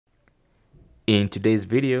In today's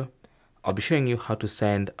video, I'll be showing you how to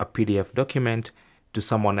send a PDF document to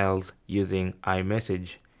someone else using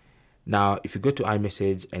iMessage. Now, if you go to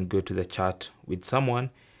iMessage and go to the chat with someone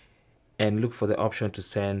and look for the option to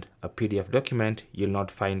send a PDF document, you'll not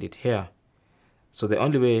find it here. So the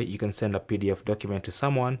only way you can send a PDF document to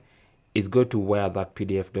someone is go to where that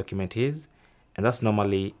PDF document is, and that's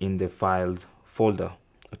normally in the files folder.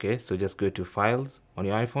 Okay, so just go to files on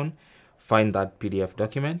your iPhone, find that PDF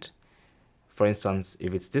document. For instance,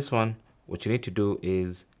 if it's this one, what you need to do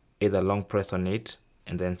is either long press on it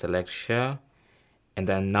and then select share, and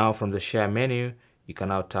then now from the share menu you can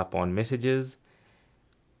now tap on messages,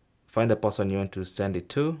 find the person you want to send it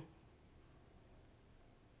to,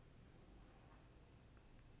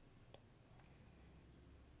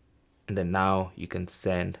 and then now you can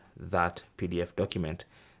send that PDF document.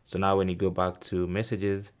 So now when you go back to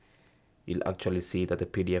messages, you'll actually see that the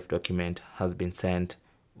PDF document has been sent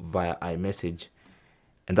via iMessage.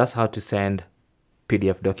 And that's how to send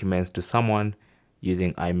PDF documents to someone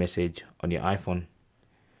using iMessage on your iPhone.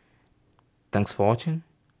 Thanks for watching.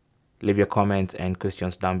 Leave your comments and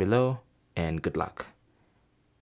questions down below, and good luck.